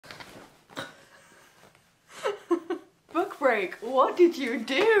break, what did you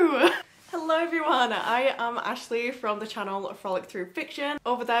do? Hello everyone, I am Ashleigh from the channel Frolic Through Fiction.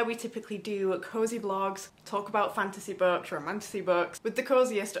 Over there we typically do cozy vlogs, talk about fantasy books, romantasy books, with the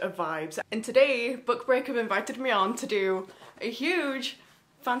coziest of vibes. And today, Book Break have invited me on to do a huge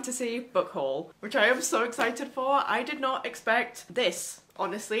fantasy book haul, which I am so excited for. I did not expect this,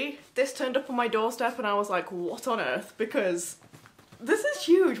 honestly. This turned up on my doorstep and I was like, what on earth? Because this is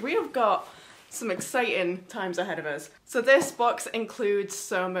huge. We have got some exciting times ahead of us. So this box includes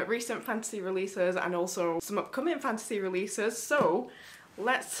some recent fantasy releases and also some upcoming fantasy releases. So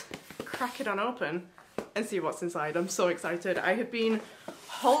let's crack it on open and see what's inside. I'm so excited. I have been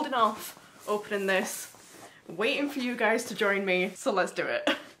holding off opening this, waiting for you guys to join me. So let's do it.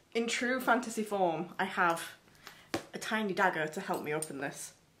 In true fantasy form, I have a tiny dagger to help me open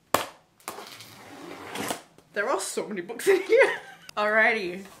this. There are so many books in here.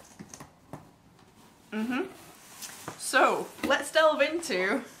 Alrighty. So let's delve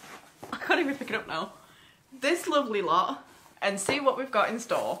into, I can't even pick it up now, this lovely lot and see what we've got in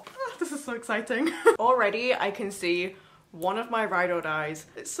store. Oh, this is so exciting. Already I can see one of my ride or dies.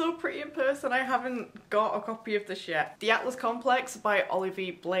 It's so pretty in person. I haven't got a copy of this yet. The Atlas Complex by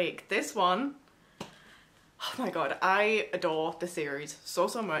Olivia Blake. This one, oh my god, I adore the series so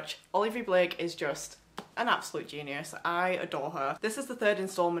much. Olivia Blake is just an absolute genius. I adore her. This is the third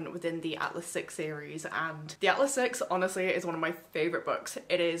installment within the Atlas 6 series, and the Atlas 6 honestly is one of my favourite books.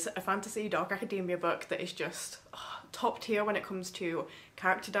 It is a fantasy dark academia book that is just top tier when it comes to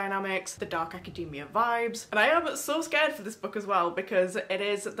character dynamics, the dark academia vibes, and I am so scared for this book as well because it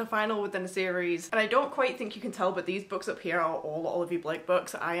is the final within a series, and I don't quite think you can tell, but these books up here are all Olivia Blake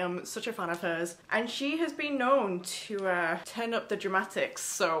books. I am such a fan of hers, and she has been known to turn up the dramatics,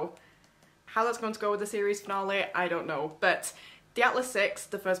 so how that's going to go with the series finale, I don't know. But the Atlas 6,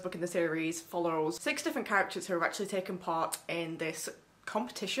 the first book in the series, follows 6 different characters who have actually taken part in this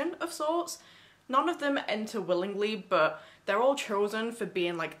competition of sorts. None of them enter willingly, but they're all chosen for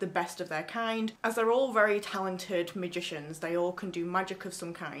being like the best of their kind, as they're all very talented magicians. They all can do magic of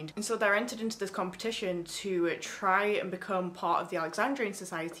some kind. And so they're entered into this competition to try and become part of the Alexandrian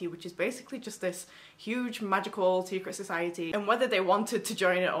Society, which is basically just this huge magical secret society. And whether they wanted to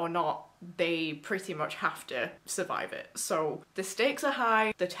join it or not, they pretty much have to survive it. So the stakes are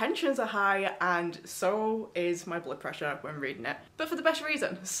high, the tensions are high, and so is my blood pressure when reading it. But for the best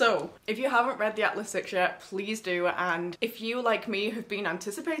reason. So if you haven't read the Atlas 6 yet, please do, and if you, like me, have been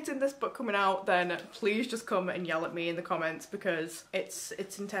anticipating this book coming out, then please just come and yell at me in the comments because it's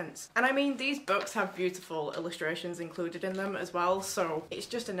intense. And I mean, these books have beautiful illustrations included in them as well, so it's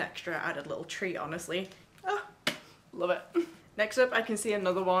just an extra added little treat, honestly. Ah, love it. Next up, I can see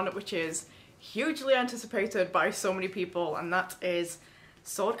another one which is hugely anticipated by so many people, and that is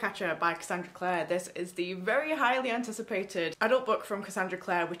Swordcatcher by Cassandra Clare. This is the very highly anticipated adult book from Cassandra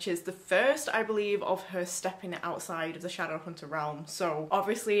Clare, which is the first, I believe, of her stepping outside of the Shadowhunter realm. So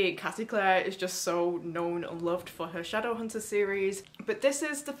obviously Cassie Clare is just so known and loved for her Shadowhunter series, but this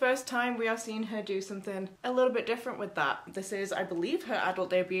is the first time we are seeing her do something a little bit different with that. This is, I believe, her adult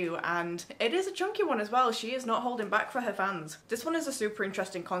debut, and it is a chunky one as well. She is not holding back for her fans. This one is a super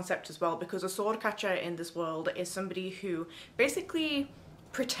interesting concept as well, because a swordcatcher in this world is somebody who basically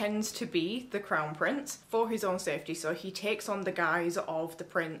pretends to be the crown prince for his own safety. So he takes on the guise of the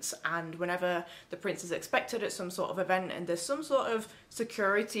prince, and whenever the prince is expected at some sort of event and there's some sort of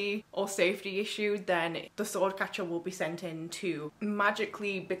security or safety issue, then the swordcatcher will be sent in to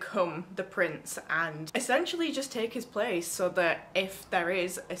magically become the prince and essentially just take his place, so that if there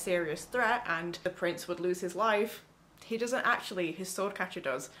is a serious threat and the prince would lose his life, he doesn't actually, his swordcatcher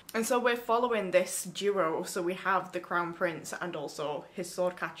does. And so we're following this duo, so we have the Crown Prince and also his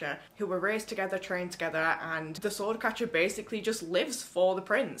swordcatcher, who were raised together, trained together, and the swordcatcher basically just lives for the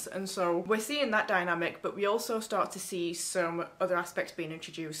prince. And so we're seeing that dynamic, but we also start to see some other aspects being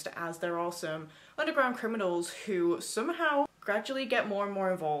introduced, as there are some underground criminals who somehow gradually get more and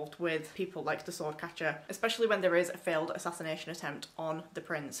more involved with people like the swordcatcher, especially when there is a failed assassination attempt on the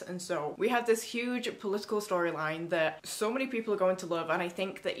prince. And so we have this huge political storyline that so many people are going to love, and I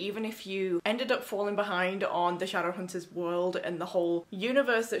think that even if you ended up falling behind on the Shadowhunters world and the whole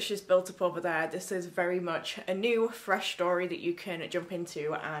universe that she's built up over there, this is very much a new, fresh story that you can jump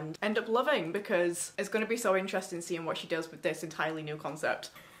into and end up loving, because it's going to be so interesting seeing what she does with this entirely new concept.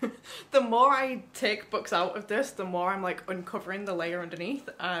 The more I take books out of this, the more I'm like uncovering the layer underneath,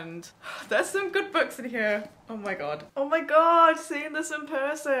 and there's some good books in here. Oh my god. Oh my god, seeing this in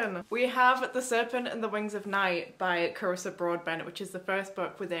person. We have The Serpent and the Wings of Night by Carissa Broadbent, which is the first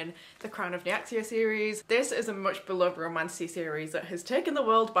book within the Crown of Nyaxia series. This is a much beloved romantic series that has taken the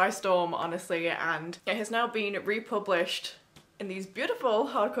world by storm, honestly, and it has now been republished in these beautiful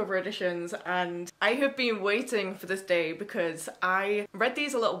hardcover editions, and I have been waiting for this day because I read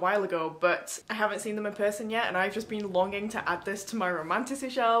these a little while ago, but I haven't seen them in person yet, and I've just been longing to add this to my romantasy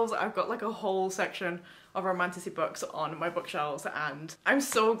shelves. I've got like a whole section of romantasy books on my bookshelves, and I'm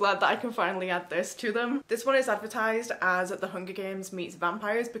so glad that I can finally add this to them. This one is advertised as The Hunger Games meets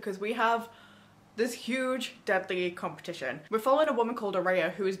vampires because we have this huge, deadly competition. We're following a woman called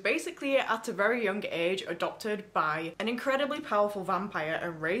Araya who is basically at a very young age adopted by an incredibly powerful vampire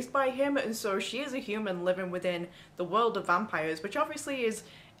and raised by him, and so she is a human living within the world of vampires, which obviously is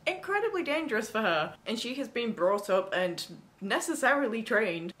incredibly dangerous for her. And she has been brought up and necessarily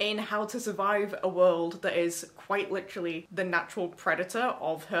trained in how to survive a world that is quite literally the natural predator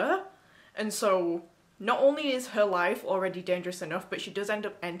of her. And so not only is her life already dangerous enough, but she does end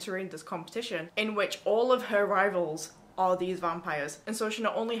up entering this competition in which all of her rivals are these vampires. And so she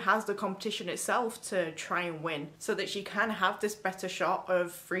not only has the competition itself to try and win so that she can have this better shot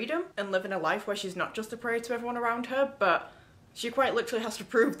of freedom and living a life where she's not just a prey to everyone around her, but she quite literally has to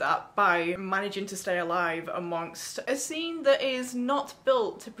prove that by managing to stay alive amongst a scene that is not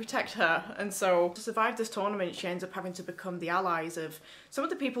built to protect her. And so to survive this tournament, she ends up having to become the allies of some of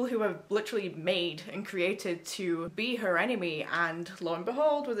the people who are literally made and created to be her enemy. And lo and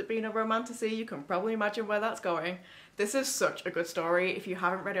behold, with it being a romantasy, you can probably imagine where that's going. This is such a good story. If you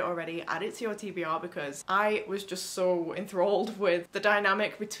haven't read it already, add it to your TBR because I was just so enthralled with the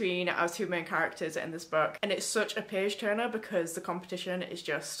dynamic between our two main characters in this book. And it's such a page turner because the competition is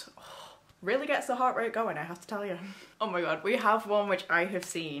just, really gets the heart rate going, I have to tell you. Oh my god, we have one which I have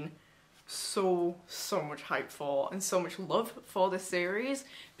seen so much hype for and so much love for this series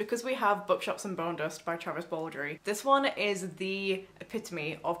because we have Bookshops and Bone Dust by Travis Baldry. This one is the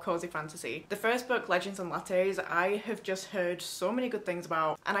epitome of cozy fantasy. The first book, Legends and Lattes, I have just heard so many good things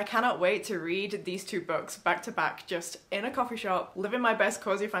about, and I cannot wait to read these two books back to back just in a coffee shop, living my best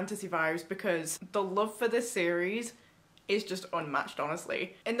cozy fantasy vibes, because the love for this series is just unmatched,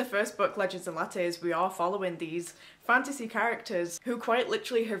 honestly. In the first book, Legends and Lattes, we are following these fantasy characters who quite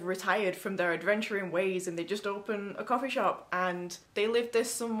literally have retired from their adventuring ways and they just open a coffee shop and they live this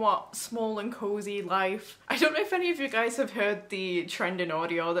somewhat small and cozy life. I don't know if any of you guys have heard the trend in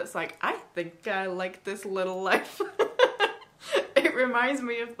audio that's like, I think I like this little life. It reminds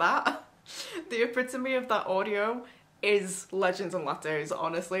me of that. The epitome of that audio is Legends and Lattes,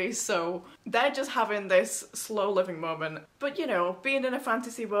 honestly. So they're just having this slow living moment. But you know, being in a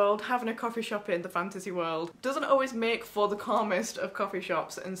fantasy world, having a coffee shop in the fantasy world doesn't always make for the calmest of coffee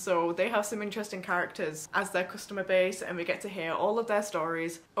shops, and so they have some interesting characters as their customer base, and we get to hear all of their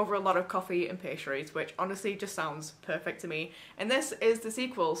stories over a lot of coffee and pastries, which honestly just sounds perfect to me. And this is the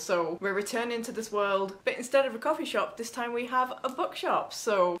sequel, so we're returning to this world, but instead of a coffee shop, this time we have a bookshop.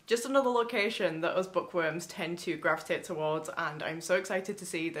 So just another location that us bookworms tend to gravitate towards, and I'm so excited to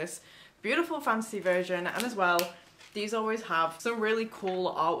see this beautiful fantasy version. And as well, these always have some really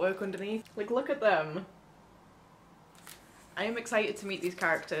cool artwork underneath. Like, look at them. I am excited to meet these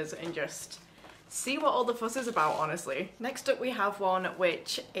characters and just see what all the fuss is about, honestly. Next up we have one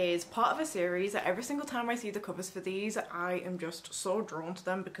which is part of a series that every single time I see the covers for these, I am just so drawn to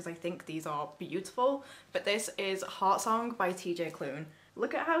them because I think these are beautiful. But this is Heart Song by TJ Klune.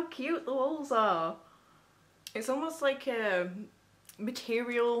 Look at how cute the wolves are. It's almost like a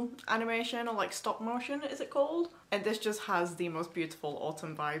material animation, or like stop motion, is it called? And this just has the most beautiful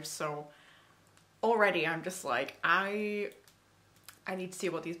autumn vibes, so already I'm just like, I need to see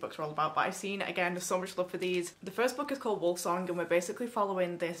what these books are all about. But I've seen, again, there's so much love for these. The first book is called Wolf Song, and we're basically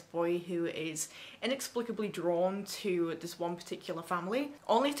following this boy who is inexplicably drawn to this one particular family,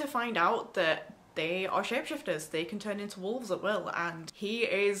 only to find out that they are shapeshifters. They can turn into wolves at will, and he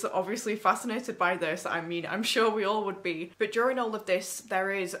is obviously fascinated by this. I mean, I'm sure we all would be. But during all of this,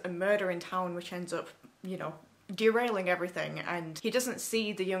 there is a murder in town which ends up, you know, derailing everything, and he doesn't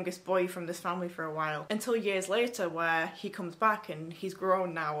see the youngest boy from this family for a while until years later, where he comes back and he's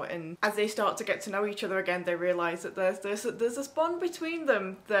grown now, and as they start to get to know each other again, they realise that there's this bond between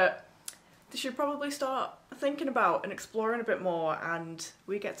them that they should probably start thinking about and exploring a bit more, and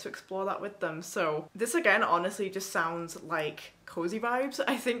we get to explore that with them. So this again honestly just sounds like cozy vibes.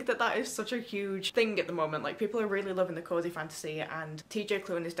 I think that that is such a huge thing at the moment. Like, people are really loving the cozy fantasy, and TJ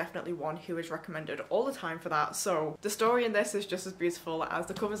Klune is definitely one who is recommended all the time for that. So the story in this is just as beautiful as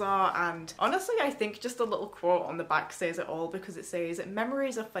the covers are, and honestly I think just a little quote on the back says it all, because it says,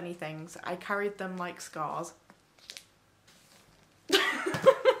 "Memories are funny things, I carried them like scars."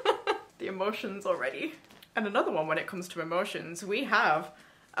 The emotions already. And another one when it comes to emotions, we have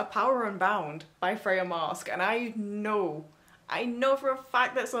A Power Unbound by Freya Marske, and I know for a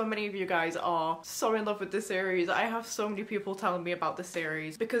fact that so many of you guys are so in love with this series. I have so many people telling me about this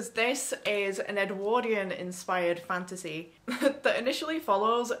series because this is an Edwardian inspired fantasy that initially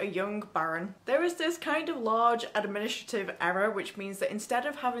follows a young baron. There is this kind of large administrative error, which means that instead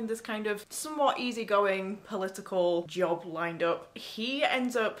of having this kind of somewhat easygoing political job lined up, he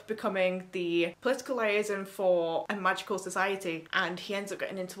ends up becoming the political liaison for a magical society, and he ends up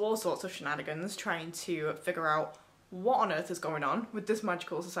getting into all sorts of shenanigans trying to figure out what on earth is going on with this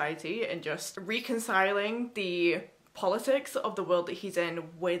magical society and just reconciling the politics of the world that he's in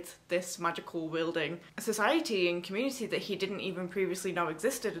with this magical wielding society and community that he didn't even previously know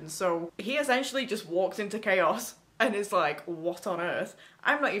existed. And so he essentially just walks into chaos and is like, what on earth?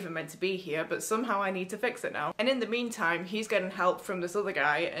 I'm not even meant to be here, but somehow I need to fix it now. And in the meantime, he's getting help from this other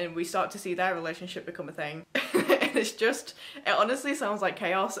guy, and we start to see their relationship become a thing. And it's just, it honestly sounds like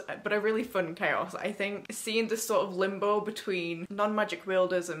chaos, but a really fun chaos. I think seeing this sort of limbo between non-magic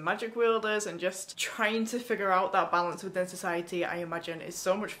wielders and magic wielders and just trying to figure out that balance within society, I imagine, is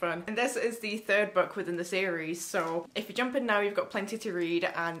so much fun. And this is the third book within the series, so if you jump in now, you've got plenty to read,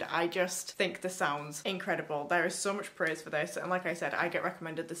 and I just think this sounds incredible. There is so much praise for this, and like I said, I get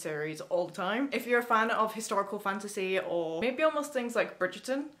recommended the series all the time. If you're a fan of historical fantasy, or maybe almost things like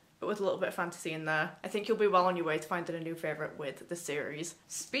Bridgerton, but with a little bit of fantasy in there, I think you'll be well on your way to finding a new favourite with the series.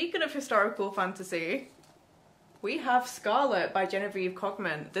 Speaking of historical fantasy, we have Scarlet by Genevieve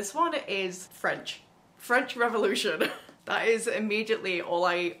Cogman. This one is French Revolution. That is immediately all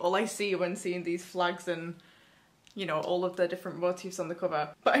I see when seeing these flags and, you know, all of the different motifs on the cover.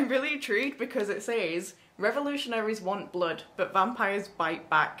 But I'm really intrigued because it says, "Revolutionaries want blood, but vampires bite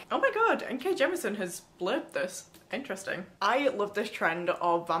back." Oh my god, N.K. Jemisin has blurbed this. Interesting. I love this trend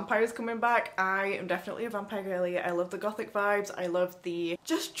of vampires coming back. I am definitely a vampire girly. I love the gothic vibes. I love the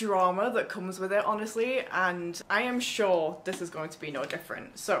just drama that comes with it, honestly, and I am sure this is going to be no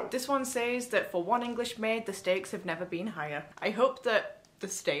different. So this one says that for one English maid, the stakes have never been higher. I hope that the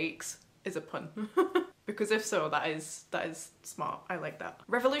stakes is a pun. Because if so, that is smart. I like that.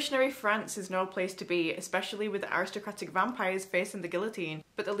 Revolutionary France is no place to be, especially with aristocratic vampires facing the guillotine.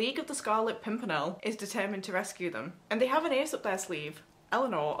 But the League of the Scarlet Pimpernel is determined to rescue them. And they have an ace up their sleeve.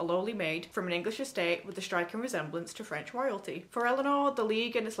 Eleanor, a lowly maid from an English estate with a striking resemblance to French royalty. For Eleanor, the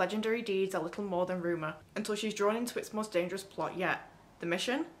League and its legendary deeds are little more than rumour, until she's drawn into its most dangerous plot yet. The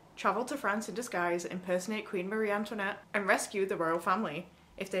mission? Travel to France in disguise, impersonate Queen Marie Antoinette, and rescue the royal family.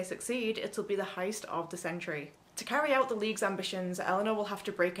 If they succeed, it'll be the heist of the century. To carry out the League's ambitions, Eleanor will have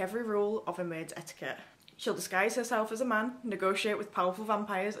to break every rule of a maid's etiquette. She'll disguise herself as a man, negotiate with powerful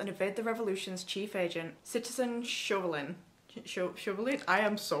vampires, and evade the revolution's chief agent, Citizen Chauvelin. Chauvelin? I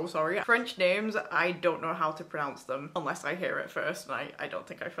am so sorry. French names, I don't know how to pronounce them unless I hear it first, and I don't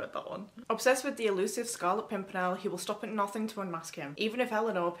think I've heard that one. Obsessed with the elusive Scarlet Pimpernel, he will stop at nothing to unmask him, even if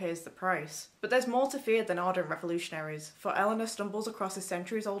Eleanor pays the price. But there's more to fear than ardent revolutionaries, for Eleanor stumbles across a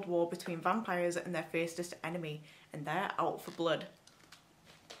centuries-old war between vampires and their fiercest enemy, and they're out for blood.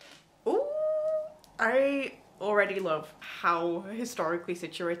 Ooh! I already love how historically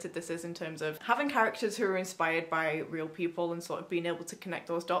situated this is in terms of having characters who are inspired by real people and sort of being able to connect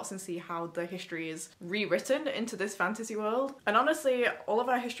those dots and see how the history is rewritten into this fantasy world. And honestly, all of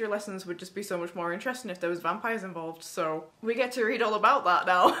our history lessons would just be so much more interesting if there was vampires involved, so we get to read all about that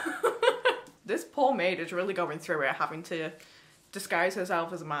now. This poor maid is really going through it, having to disguise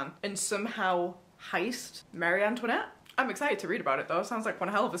herself as a man and somehow heist Marie Antoinette. I'm excited to read about it though, sounds like one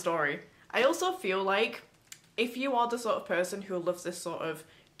hell of a story. I also feel like if you are the sort of person who loves this sort of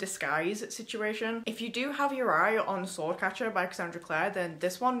disguise situation, if you do have your eye on Swordcatcher by Cassandra Clare, then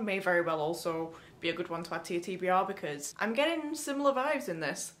this one may very well also be a good one to add to your TBR, because I'm getting similar vibes in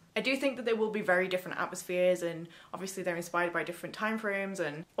this. I do think that there will be very different atmospheres, and obviously they're inspired by different time frames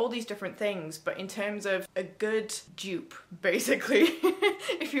and all these different things, but in terms of a good dupe, basically,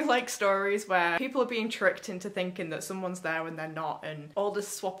 if you like stories where people are being tricked into thinking that someone's there when they're not, and all this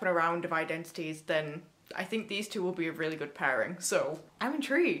swapping around of identities, then I think these two will be a really good pairing. So I'm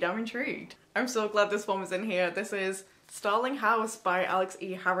intrigued. I'm so glad this one was in here. This is Starling House by Alex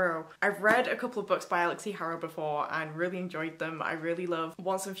E. Harrow. I've read a couple of books by Alex E. Harrow before and really enjoyed them. I really love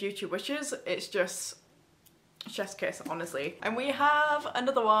Once and Future Wishes. It's just chef's kiss, honestly. And we have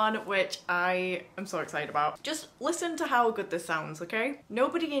another one which I am so excited about. Just listen to how good this sounds, okay?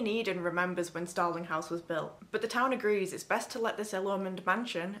 Nobody in Eden remembers when Starling House was built, but the town agrees it's best to let this ill-omened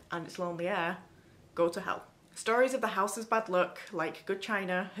mansion and its lonely air go to hell. Stories of the house's bad luck, like good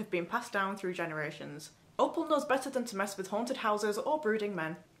china, have been passed down through generations. Opal knows better than to mess with haunted houses or brooding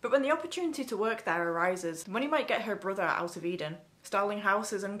men. But when the opportunity to work there arises, money might get her brother out of Eden. Starling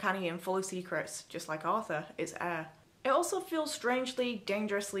House is uncanny and full of secrets, just like Arthur, its heir. It also feels strangely,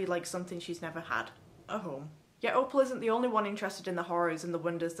 dangerously like something she's never had. A home. Yet Opal isn't the only one interested in the horrors and the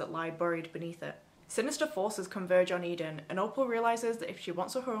wonders that lie buried beneath it. Sinister forces converge on Eden, and Opal realises that if she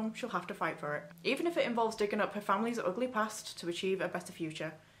wants a home, she'll have to fight for it. Even if it involves digging up her family's ugly past to achieve a better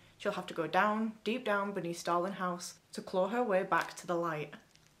future. She'll have to go down, deep down beneath Starling House to claw her way back to the light.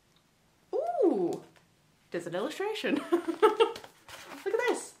 Ooh! There's an illustration. Look at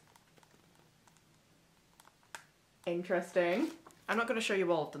this. Interesting. I'm not going to show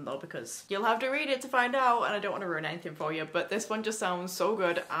you all of them though because you'll have to read it to find out and I don't want to ruin anything for you, but this one just sounds so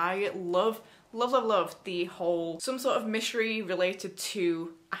good. I love the whole, some sort of mystery related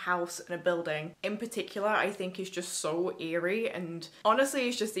to a house and a building in particular. I think is just so eerie and honestly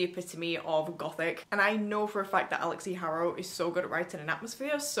it's just the epitome of gothic, and I know for a fact that Alex E. Harrow is so good at writing an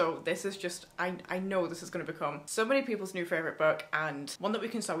atmosphere, so this is just, I know this is going to become so many people's new favourite book and one that we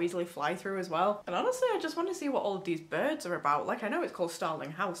can so easily fly through as well. And honestly I just want to see what all of these birds are about. Like, I know it's called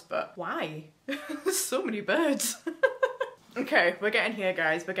Starling House, but why? There's so many birds. Okay, we're getting here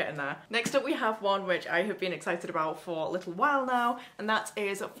guys, we're getting there. Next up we have one which I have been excited about for a little while now, and that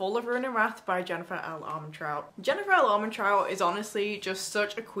is Fall of Ruin and Wrath by Jennifer L. Armentrout. Jennifer L. Armentrout is honestly just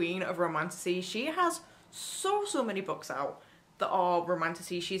such a queen of romantasy. She has so many books out that are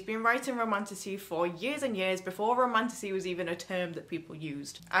romantasy. She's been writing romantasy for years and years before romantasy was even a term that people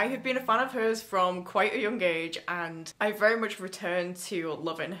used. I have been a fan of hers from quite a young age and I very much returned to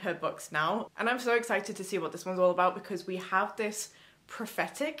loving her books now. And I'm so excited to see what this one's all about because we have this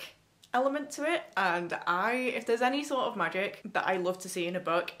prophetic element to it, and if there's any sort of magic that I love to see in a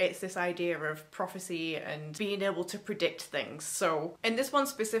book, it's this idea of prophecy and being able to predict things. So in this one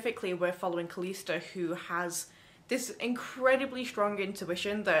specifically we're following Callista, who has this incredibly strong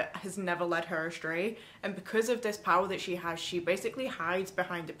intuition that has never led her astray, and because of this power that she has, she basically hides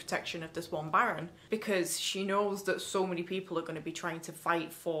behind the protection of this one Baron because she knows that so many people are going to be trying to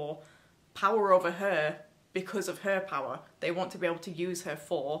fight for power over her because of her power. They want to be able to use her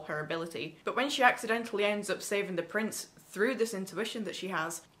for her ability. But when she accidentally ends up saving the prince through this intuition that she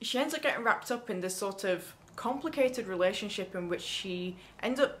has, she ends up getting wrapped up in this sort of complicated relationship in which she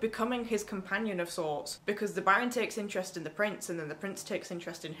ends up becoming his companion of sorts because the Baron takes interest in the prince and then the prince takes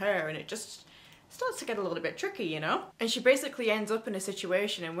interest in her, and it just starts to get a little bit tricky, you know? And she basically ends up in a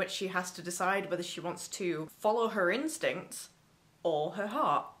situation in which she has to decide whether she wants to follow her instincts or her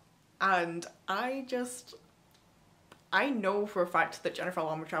heart. And I know for a fact that Jennifer L.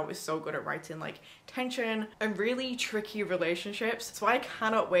 Armentrout is so good at writing like tension and really tricky relationships, so I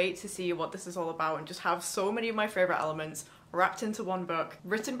cannot wait to see what this is all about and just have so many of my favourite elements wrapped into one book,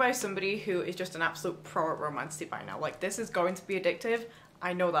 written by somebody who is just an absolute pro at romantasy by now. Like, this is going to be addictive,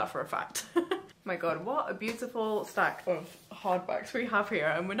 I know that for a fact. My god, what a beautiful stack of hardbacks we have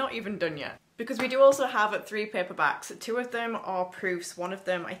here, and we're not even done yet. Because we do also have 3 paperbacks. 2 of them are proofs, one of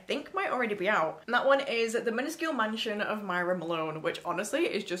them I think might already be out. And that one is The Minuscule Mansion of Myra Malone, which honestly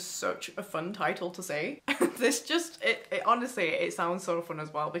is just such a fun title to say. This just, honestly, it sounds so fun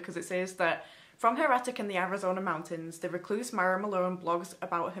as well because it says that from her attic in the Arizona mountains, the recluse Myra Malone blogs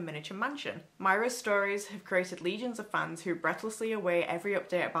about her miniature mansion. Myra's stories have created legions of fans who breathlessly await every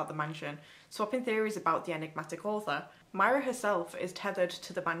update about the mansion, swapping theories about the enigmatic author. Myra herself is tethered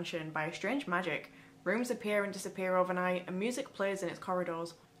to the mansion by a strange magic. Rooms appear and disappear overnight, and music plays in its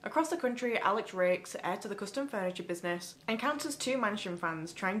corridors. Across the country, Alex Rakes, heir to the custom furniture business, encounters 2 mansion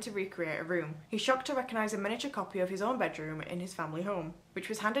fans trying to recreate a room. He's shocked to recognise a miniature copy of his own bedroom in his family home, which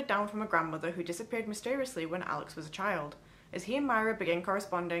was handed down from a grandmother who disappeared mysteriously when Alex was a child. As he and Myra begin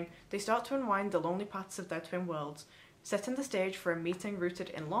corresponding, they start to unwind the lonely paths of their twin worlds, setting the stage for a meeting rooted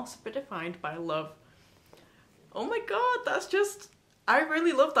in loss but defined by love. Oh my god, that's just... I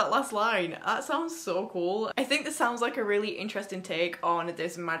really love that last line. That sounds so cool. I think this sounds like a really interesting take on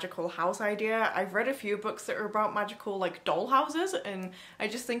this magical house idea. I've read a few books that are about magical like doll houses, and I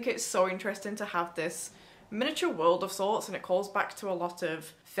just think it's so interesting to have this miniature world of sorts, and it calls back to a lot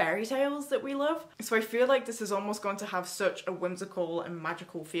of fairy tales that we love. So I feel like this is almost going to have such a whimsical and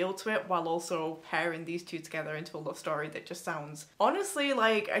magical feel to it, while also pairing these two together into a love story that just sounds honestly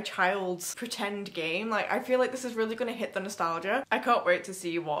like a child's pretend game. Like, I feel like this is really going to hit the nostalgia. I can't wait to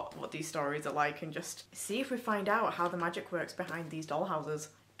see what these stories are like and just see if we find out how the magic works behind these dollhouses.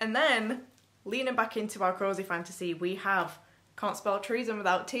 And then, leaning back into our cozy fantasy, we have Can't Spell Treason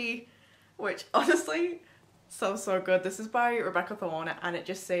Without Tea, which honestly sounds so good. This is by Rebecca Thorne, and it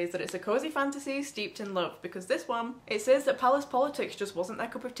just says that it's a cozy fantasy steeped in love, because this one, it says that palace politics just wasn't their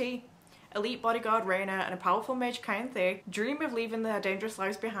cup of tea. Elite bodyguard Raina and a powerful mage Kayanthe dream of leaving their dangerous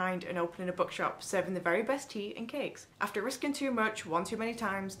lives behind and opening a bookshop serving the very best tea and cakes. After risking too much one too many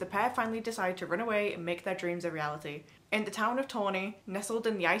times, the pair finally decide to run away and make their dreams a reality. In the town of Tawny, nestled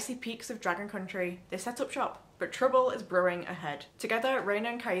in the icy peaks of Dragon Country, they set up shop, but trouble is brewing ahead. Together,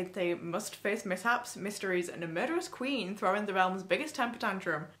 Raina and Kayanthe must face mishaps, mysteries, and a murderous queen throwing the realm's biggest temper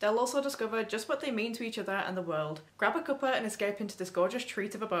tantrum. They'll also discover just what they mean to each other and the world. Grab a cuppa and escape into this gorgeous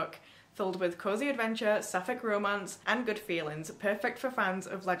treat of a book, filled with cozy adventure, sapphic romance, and good feelings, perfect for fans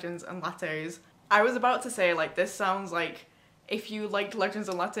of legends and lattes. I was about to say, like, this sounds like if you liked legends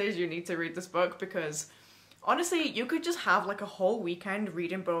and lattes, you need to read this book, because honestly, you could just have like a whole weekend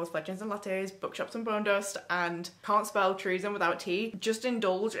reading both Legends and Lattes, Bookshops and Bone Dust, and Can't Spell Treason Without Tea. Just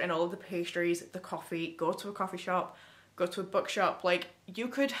indulge in all of the pastries, the coffee, go to a coffee shop, go to a bookshop. Like, you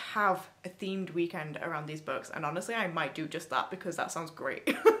could have a themed weekend around these books, and honestly, I might do just that because that sounds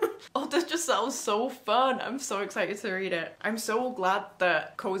great. Oh, this just sounds so fun. I'm so excited to read it. I'm so glad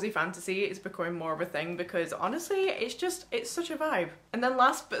that cozy fantasy is becoming more of a thing, because honestly, it's such a vibe. And then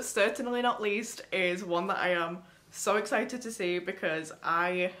last but certainly not least is one that I am so excited to see, because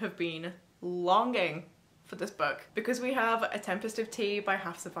I have been longing for this book, because we have A Tempest of Tea by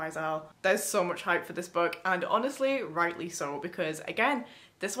Hafsa Faizal. There's so much hype for this book, and honestly, rightly so, because again,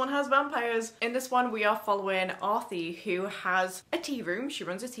 this one has vampires. In this one, we are following Arthi, who has a tea room. She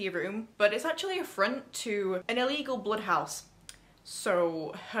runs a tea room, but it's actually a front to an illegal blood house.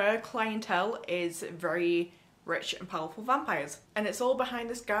 So her clientele is very rich and powerful vampires, and it's all behind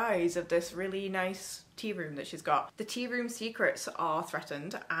this guise of this really nice tea room that she's got. The tea room secrets are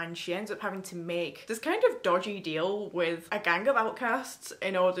threatened, and she ends up having to make this kind of dodgy deal with a gang of outcasts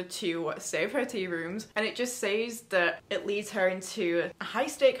in order to save her tea rooms, and it just says that it leads her into a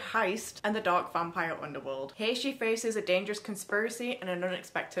high-stake heist and the dark vampire underworld. Here she faces a dangerous conspiracy and an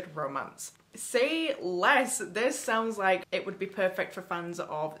unexpected romance. Say less. This sounds like it would be perfect for fans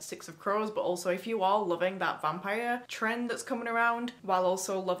of Six of Crows, but also if you are loving that vampire trend that's coming around, while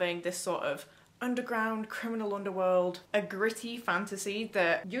also loving this sort of underground criminal underworld, a gritty fantasy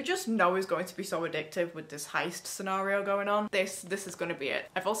that you just know is going to be so addictive with this heist scenario going on. This is going to be it.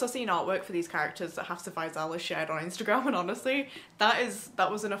 I've also seen artwork for these characters that Hafsa Faizal has shared on Instagram, and honestly, that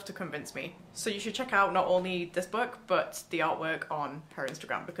was enough to convince me. So you should check out not only this book, but the artwork on her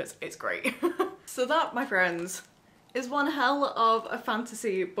Instagram, because it's great. So that, my friends, is one hell of a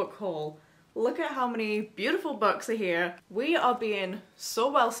fantasy book haul. Look at how many beautiful books are here. We are being so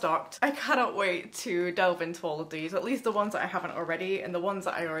well stocked. I cannot wait to delve into all of these, at least the ones that I haven't already, and the ones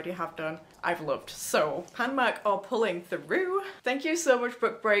that I already have done, I've loved. So, Handmark are pulling through. Thank you so much,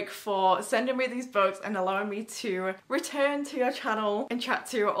 Book Break, for sending me these books and allowing me to return to your channel and chat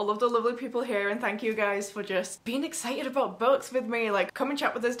to all of the lovely people here, and thank you guys for just being excited about books with me. Like, come and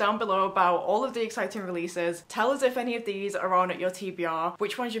chat with us down below about all of the exciting releases. Tell us if any of these are on at your TBR,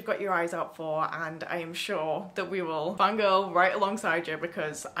 which ones you've got your eyes out for, and I am sure that we will fangirl right alongside you,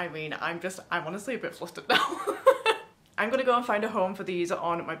 because I mean, I'm honestly a bit flustered now. I'm gonna go and find a home for these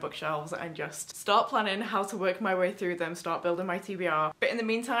on my bookshelves and just start planning how to work my way through them, start building my TBR. But in the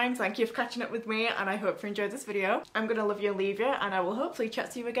meantime, thank you for catching up with me, and I hope you enjoyed this video. I'm gonna love you and leave you, and I will hopefully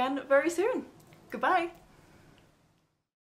chat to you again very soon. Goodbye!